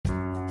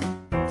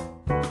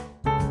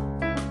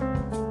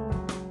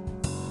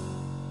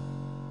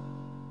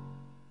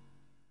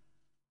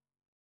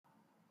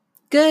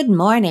Good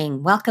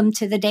morning. Welcome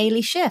to the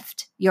Daily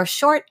Shift, your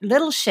short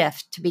little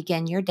shift to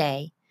begin your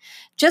day.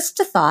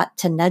 Just a thought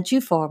to nudge you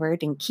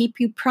forward and keep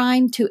you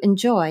primed to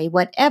enjoy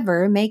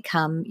whatever may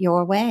come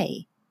your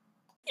way.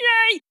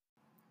 Yay!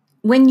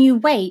 When you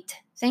wait,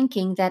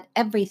 thinking that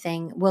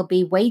everything will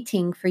be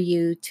waiting for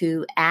you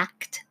to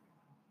act,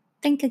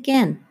 think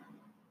again.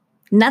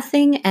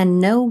 Nothing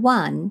and no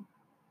one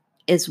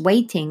is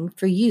waiting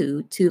for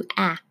you to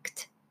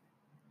act.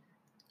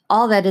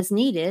 All that is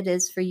needed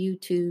is for you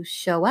to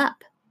show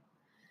up.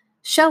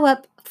 Show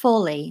up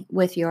fully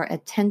with your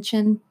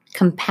attention,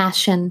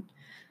 compassion,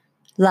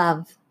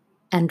 love,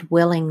 and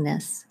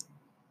willingness.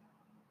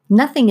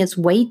 Nothing is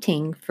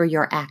waiting for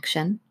your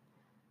action.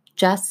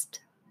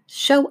 Just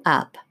show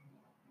up.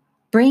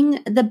 Bring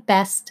the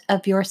best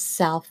of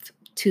yourself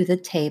to the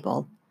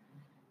table.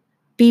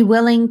 Be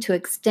willing to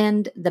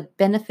extend the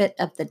benefit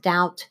of the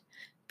doubt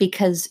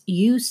because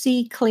you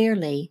see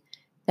clearly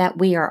that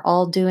we are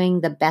all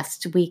doing the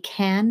best we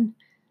can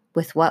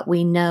with what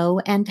we know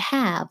and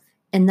have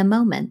in the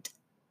moment.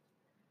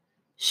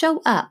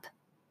 Show up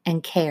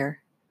and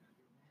care.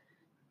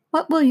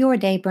 What will your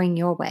day bring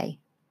your way?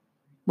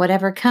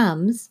 Whatever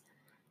comes,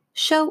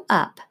 show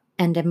up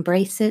and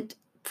embrace it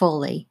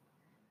fully.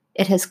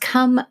 It has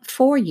come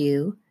for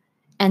you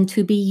and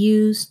to be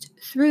used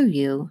through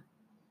you.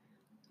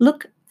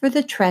 Look for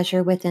the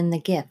treasure within the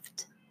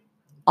gift.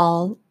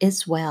 All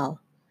is well.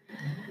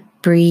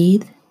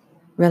 Breathe,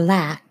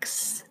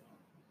 relax,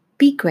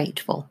 be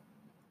grateful.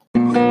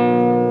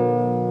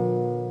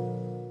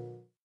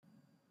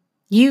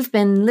 You've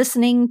been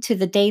listening to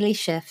The Daily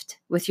Shift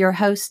with your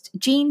host,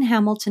 Jean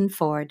Hamilton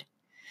Ford.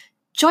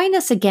 Join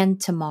us again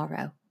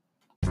tomorrow.